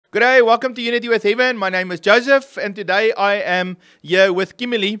Good day, welcome to Unity with Heaven. My name is Joseph, and today I am here with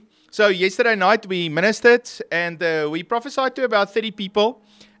Kimberly. So yesterday night we ministered, and we prophesied to about 30 people.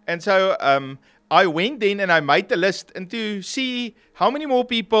 And so I went in and I made the list and to see how many more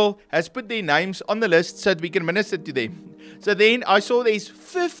people has put their names on the list so that we can minister to them. So then I saw there's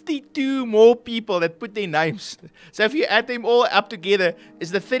 52 more people that put their names. So if you add them all up together,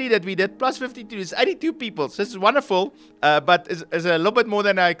 it's the 30 that we did plus 52. It's 82 people. So this is wonderful, but it's a little bit more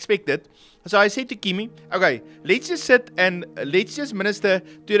than I expected. So I said to Kimi, okay, let's just sit and let's just minister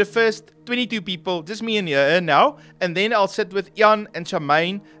to the first 22 people, just me and her now, and then I'll sit with Jan and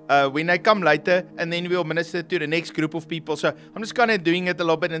Charmaine when they come later, and then we'll minister to the next group of people. So I'm just kind of doing it a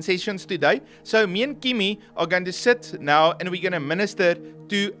little bit in sessions today. So me and Kimi are going to sit now, and we're going to minister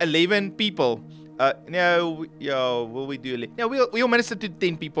to 11 people. Will we do 11? No, we'll minister to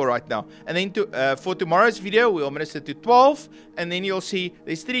 10 people right now. And then for tomorrow's video, we'll minister to 12. And then you'll see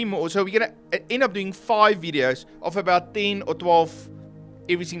there's 3 more. So we're going to end up doing 5 videos of about 10 or 12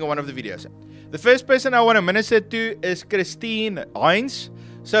 every single one of the videos. The first person I want to minister to is Christine Hines.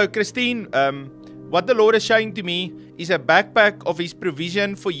 So Christine, what the Lord is showing to me is a backpack of His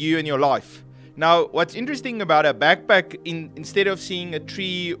provision for you and your life. Now, what's interesting about a backpack, instead of seeing a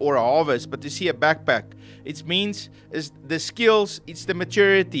tree or a harvest, but to see a backpack, it means is the skills, it's the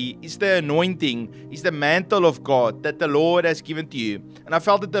maturity, it's the anointing, it's the mantle of God that the Lord has given to you. And I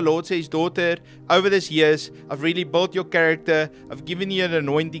felt that the Lord says, daughter, over these years, I've really built your character, I've given you the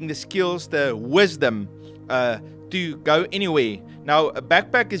anointing, the skills, the wisdom to go anywhere. Now, a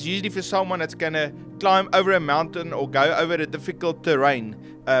backpack is usually for someone that's going to climb over a mountain or go over a difficult terrain.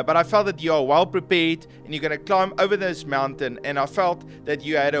 But I felt that you are well prepared and you're going to climb over this mountain. And I felt that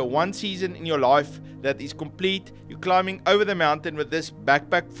you had one season in your life that is complete. You're climbing over the mountain with this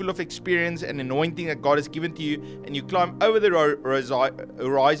backpack full of experience and anointing that God has given to you. And you climb over the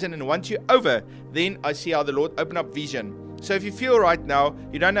horizon. And once you're over, then I see how the Lord open up vision. So if you feel right now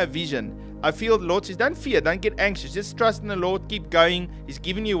you don't have vision, I feel the Lord says, don't fear, don't get anxious. Just trust in the Lord, keep going. He's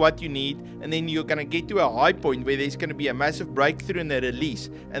giving you what you need. And then you're going to get to a high point where there's going to be a massive breakthrough in the release.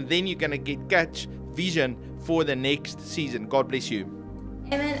 And then you're going to catch vision for the next season. God bless you.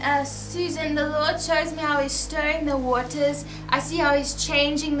 Amen. Susan, the Lord shows me how He's stirring the waters. I see how He's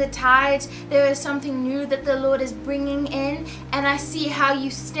changing the tides. There is something new that the Lord is bringing in. And I see how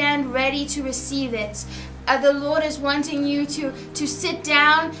you stand ready to receive it. The Lord is wanting you to sit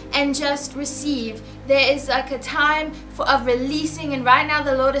down and just receive. There is like a time of releasing, and right now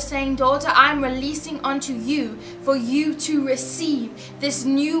the Lord is saying, daughter, I'm releasing onto you for you to receive this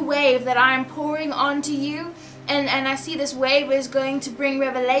new wave that I am pouring onto you. And I see this wave is going to bring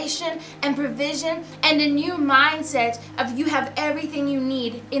revelation and provision and a new mindset of you have everything you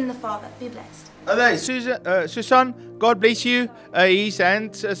need in the Father. Be blessed. Okay, Susan, God bless you. His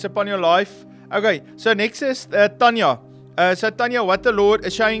hands is upon your life. Okay, so next is Tanya. So Tanya, what the Lord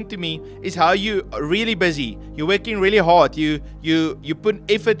is showing to me is how you are really busy. You're working really hard. You put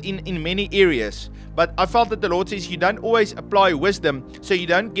effort in many areas. But I felt that the Lord says you don't always apply wisdom, so you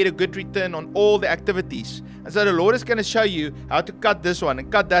don't get a good return on all the activities. And so the Lord is going to show you how to cut this one and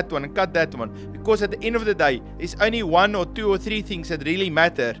cut that one and cut that one. Because at the end of the day, it's only 1 or 2 or 3 things that really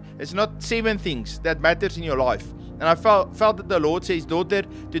matter. It's not 7 things that matters in your life. And I felt that the Lord says, daughter,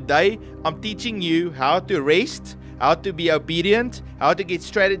 today I'm teaching you how to rest, how to be obedient, how to get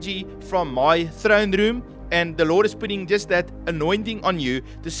strategy from my throne room. And the Lord is putting just that anointing on you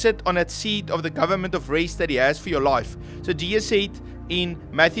to sit on that seat of the government of rest that He has for your life. So Jesus said in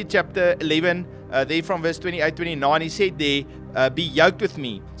Matthew chapter 11, there from verse 28, 29, He said there, be yoked with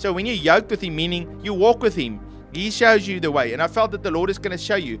me. So when you're yoked with Him, meaning you walk with Him, He shows you the way. And I felt that the Lord is going to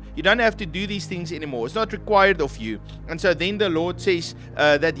show you. You don't have to do these things anymore. It's not required of you. And so then the Lord says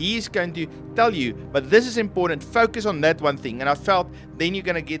that He is going to tell you, but this is important. Focus on that one thing. And I felt then you're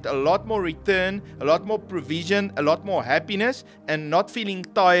going to get a lot more return, a lot more provision, a lot more happiness, and not feeling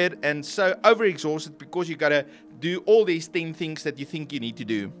tired and so overexhausted because you got to do all these 10 things that you think you need to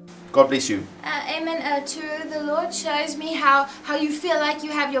do. God bless you. Amen. The Lord shows me how you feel like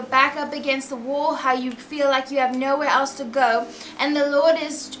you have your back up against the wall, how you feel like you have nowhere else to go. And the Lord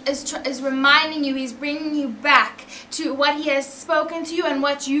is reminding you, He's bringing you back to what He has spoken to you and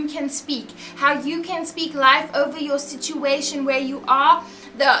what you can speak. How you can speak life over your situation where you are.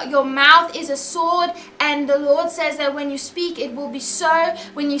 Your mouth is a sword, and the Lord says that when you speak, it will be so.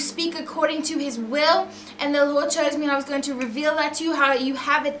 When you speak according to His will, and the Lord shows me I was going to reveal that to you, how you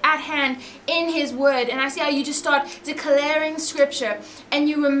have it at hand in His word. And I see how you just start declaring scripture, and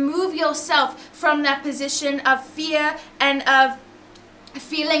you remove yourself from that position of fear and of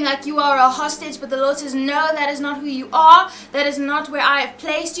feeling like you are a hostage, but the Lord says, no, that is not who you are. That is not where I have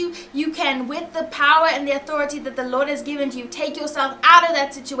placed you. You can, with the power and the authority that the Lord has given to you, take yourself out of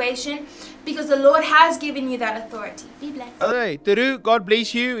that situation, because the Lord has given you that authority. Be blessed. Okay, Teru, God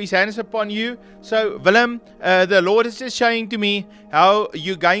bless you. His hand is upon you. So, Willem, the Lord is just showing to me how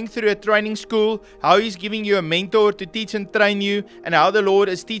you're going through a training school, how He's giving you a mentor to teach and train you, and how the Lord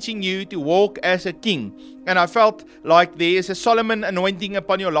is teaching you to walk as a king. And I felt like there is a Solomon anointing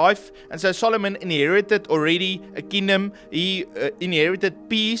upon your life. And so Solomon inherited already a kingdom. He inherited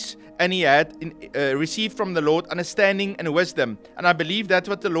peace, and he had received from the Lord understanding and wisdom. And I believe that's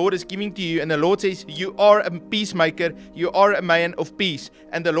what the Lord is giving to you. And the Lord says, you are a peacemaker. You are a man of peace.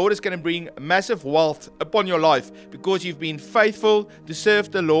 And the Lord is going to bring massive wealth upon your life, because you've been faithful to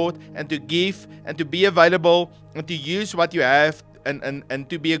serve the Lord and to give and to be available and to use what you have, and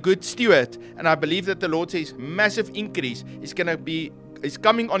to be a good steward. And I believe that the Lord says massive increase is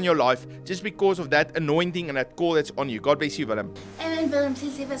coming on your life just because of that anointing and that call that's on you. God bless you, Willem. Amen, Willem.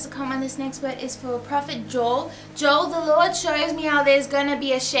 Please leave us a comment. This next word is for Prophet Joel. Joel, the Lord shows me how there's going to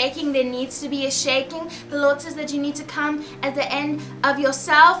be a shaking. There needs to be a shaking. The Lord says that you need to come at the end of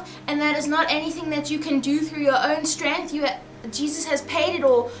yourself, and that is not anything that you can do through your own strength. Jesus has paid it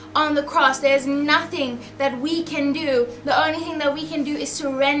all on the cross. There's nothing that we can do. The only thing that we can do is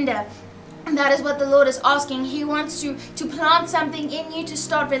surrender. And that is what the Lord is asking. He wants to plant something in you to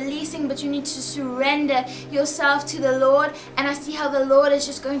start releasing, but you need to surrender yourself to the Lord. And I see how the Lord is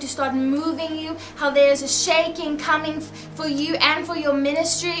just going to start moving you, how there's a shaking coming for you and for your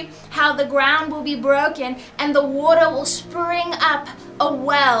ministry, how the ground will be broken and the water will spring up a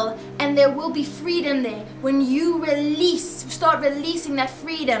well, and there will be freedom there when you start releasing that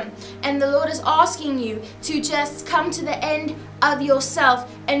freedom. And the Lord is asking you to just come to the end of yourself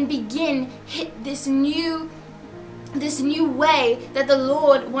and begin this new way that the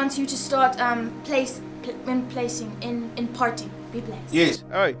Lord wants you to start imparting. Be blessed. Yes.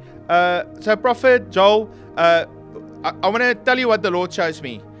 All right. So Prophet Joel, I want to tell you what the Lord shows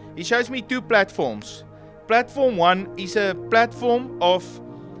me. He shows me two platforms. Platform one is a platform of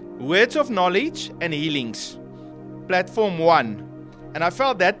words of knowledge and healings. Platform one. And I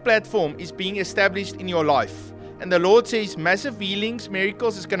felt that platform is being established in your life. And the Lord says massive healings,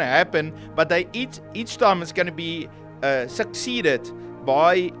 miracles is going to happen, but each time it's going to be succeeded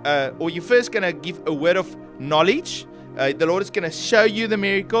by, or you're first going to give a word of knowledge. The Lord is going to show you the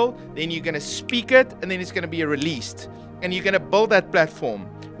miracle, then you're going to speak it, and then it's going to be released. And you're going to build that platform.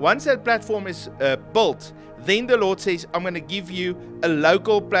 Once that platform is built, then the Lord says, I'm going to give you a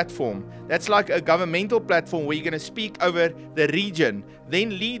local platform. That's like a governmental platform where you're going to speak over the region.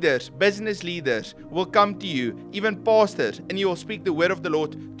 Then leaders, business leaders will come to you, even pastors, and you will speak the word of the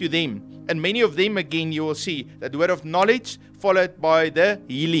Lord to them. And many of them, again, you will see that word of knowledge followed by the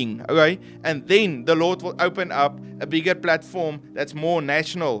healing. Okay? And then the Lord will open up a bigger platform that's more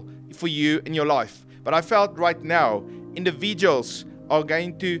national for you in your life. But I felt right now, individuals are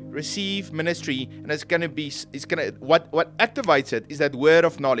going to receive ministry, and what activates it is that word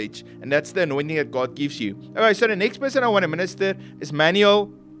of knowledge, and that's the anointing that God gives you. Alright, so the next person I want to minister is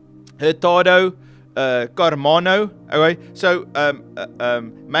Manuel Hurtado Carmano. Alright, so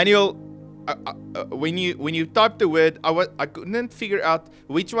Manuel, when you type the word, I couldn't figure out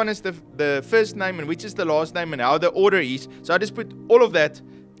which one is the first name and which is the last name and how the order is, so I just put all of that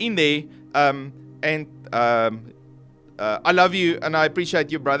in there, I love you and I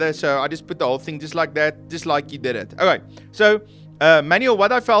appreciate you, brother. So I just put the whole thing just like that, just like you did it. Okay. So, Manuel,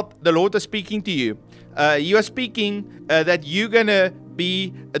 what I felt the Lord was speaking to you. He was speaking that you're going to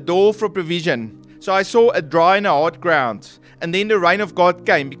be a door for provision. So I saw a dry and a hard ground. And then the rain of God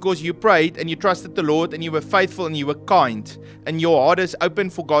came because you prayed and you trusted the Lord and you were faithful and you were kind. And your heart is open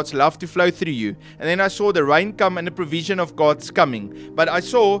for God's love to flow through you. And then I saw the rain come and the provision of God's coming. But I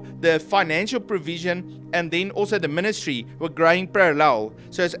saw the financial provision and then also the ministry were growing parallel.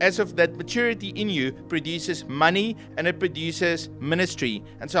 So it's as if that maturity in you produces money and it produces ministry.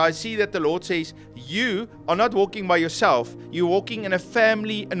 And so I see that the Lord says, you are not walking by yourself. You're walking in a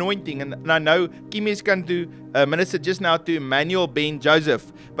family anointing. And I know Kimi is going to minister just now to Emmanuel Ben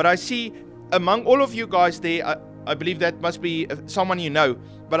Joseph. But I see among all of you guys there, I believe that must be someone you know.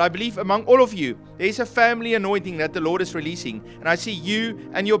 But I believe among all of you, there is a family anointing that the Lord is releasing. And I see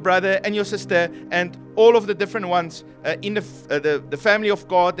you and your brother and your sister and all of the different ones in the family of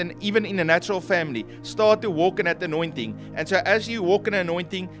God and even in the natural family start to walk in that anointing. And so as you walk in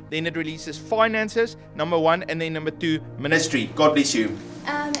anointing, then it releases finances, number one, and then number two, ministry. God bless you.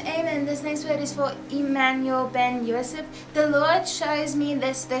 Amen. This next word is for Emmanuel Ben Yosef. The Lord shows me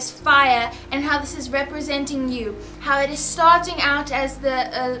this fire and how this is representing you. How it is starting out as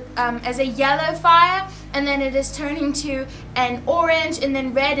a yellow fire, and then it is turning to an orange, and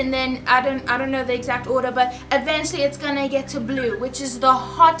then red, and then I don't know the exact order, but eventually it's gonna get to blue, which is the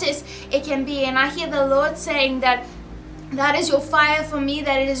hottest it can be. And I hear the Lord saying that is your fire for me,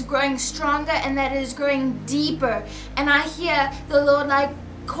 that it is growing stronger and that it is growing deeper. And I hear the Lord like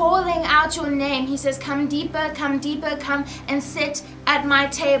calling out your name. He says, come deeper, come and sit at my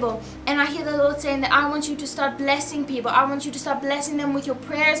table. And I hear the Lord saying that I want you to start blessing people. I want you to start blessing them with your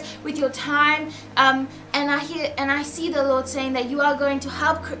prayers, with your time. And I see the Lord saying that you are going to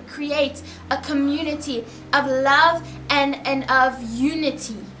help create a community of love and of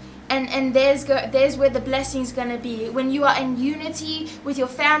unity. And there's where the blessing is going to be. When you are in unity with your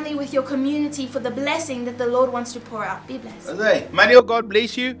family, with your community, for the blessing that the Lord wants to pour out. Be blessed. Okay. Manuel, God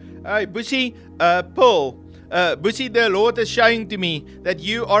bless you. Bussy, Paul. Bussy, the Lord is showing to me that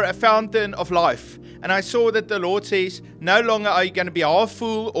you are a fountain of life. And I saw that the Lord says, no longer are you going to be half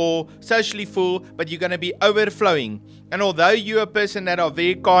full or socially full, but you're going to be overflowing. And although you're a person that are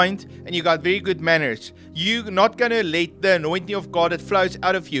very kind and you got very good manners, you're not going to let the anointing of God that flows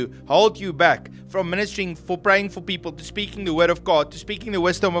out of you hold you back from ministering, for praying for people, to speaking the word of God, to speaking the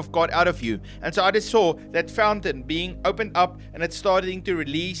wisdom of God out of you. And so I just saw that fountain being opened up, and it's starting to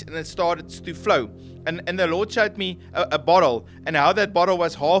release, and it started to flow. And the Lord showed me a bottle, and how that bottle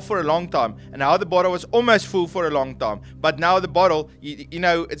was half for a long time, and how the bottle was almost full for a long time. But now the bottle, you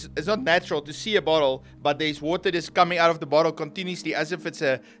know, it's not natural to see a bottle, but there's water that's coming out of the bottle continuously, as if it's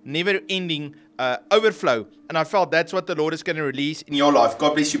a never-ending overflow. And I felt that's what the Lord is going to release in your life.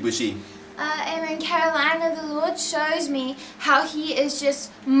 God bless you, Bussy. Amen. Carolina, the Lord shows me how He is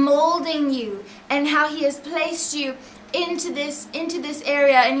just molding you, and how He has placed you into this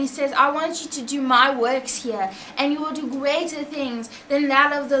area, and He says, I want you to do my works here, and you will do greater things than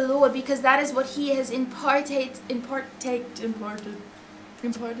that of the Lord, because that is what He has imparted.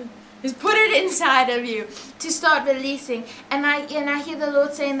 He's put it inside of you to start releasing. And I hear the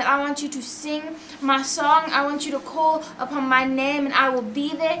Lord saying that I want you to sing my song. I want you to call upon my name, and I will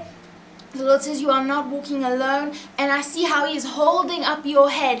be there. The Lord says you are not walking alone, and I see how He is holding up your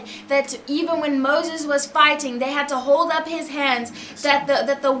head, that even when Moses was fighting, they had to hold up his hands, that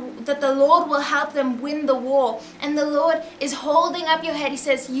the Lord will help them win the war. And the Lord is holding up your head. He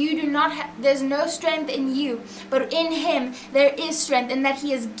says you do not there's no strength in you, but in Him there is strength, and that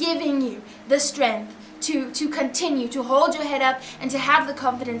He is giving you the strength to continue to hold your head up and to have the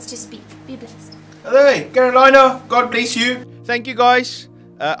confidence to speak. Be blessed. Hey, Carolina, God bless you. Thank you, guys.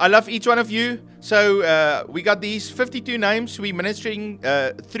 I love each one of you. So we got these 52 names. We're ministering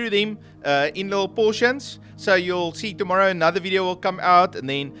through them in little portions. So you'll see tomorrow another video will come out, and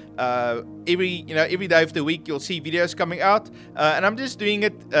then every day of the week you'll see videos coming out. And I'm just doing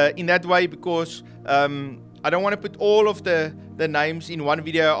it in that way because I don't want to put all of the names in one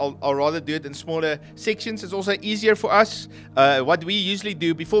video. I'll rather do it in smaller sections. It's also easier for us. What we usually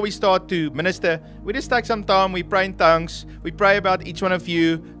do before we start to minister, we just take some time, we pray in tongues, we pray about each one of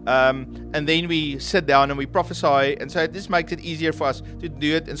you, and then we sit down and we prophesy. And so this makes it easier for us to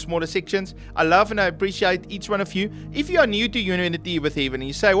do it in smaller sections. I love and I appreciate each one of you. If you are new to Unity with Heaven and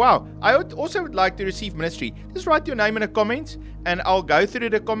you say, wow, I would like to receive ministry, just write your name in the comments, and I'll go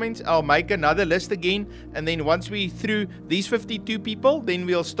through the comments. I'll make another list again, and then once we through these 52 people, then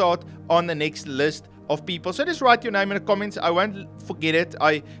we'll start on the next list of people. So just write your name in the comments. I won't forget it.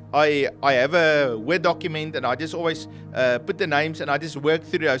 I have a Word document, and I just always put the names, and I just work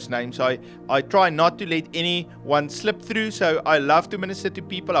through those names. I try not to let anyone slip through. So I love to minister to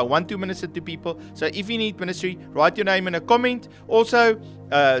people. I want to minister to people. So if you need ministry, write your name in a comment. Also,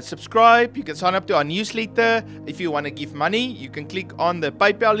 subscribe. You can sign up to our newsletter. If you want to give money, you can click on the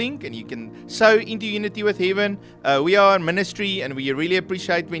PayPal link, and you can sow into Unity with Heaven. We are a ministry, and we really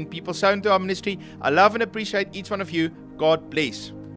appreciate when people sow into our ministry. I love and appreciate each one of you. God bless.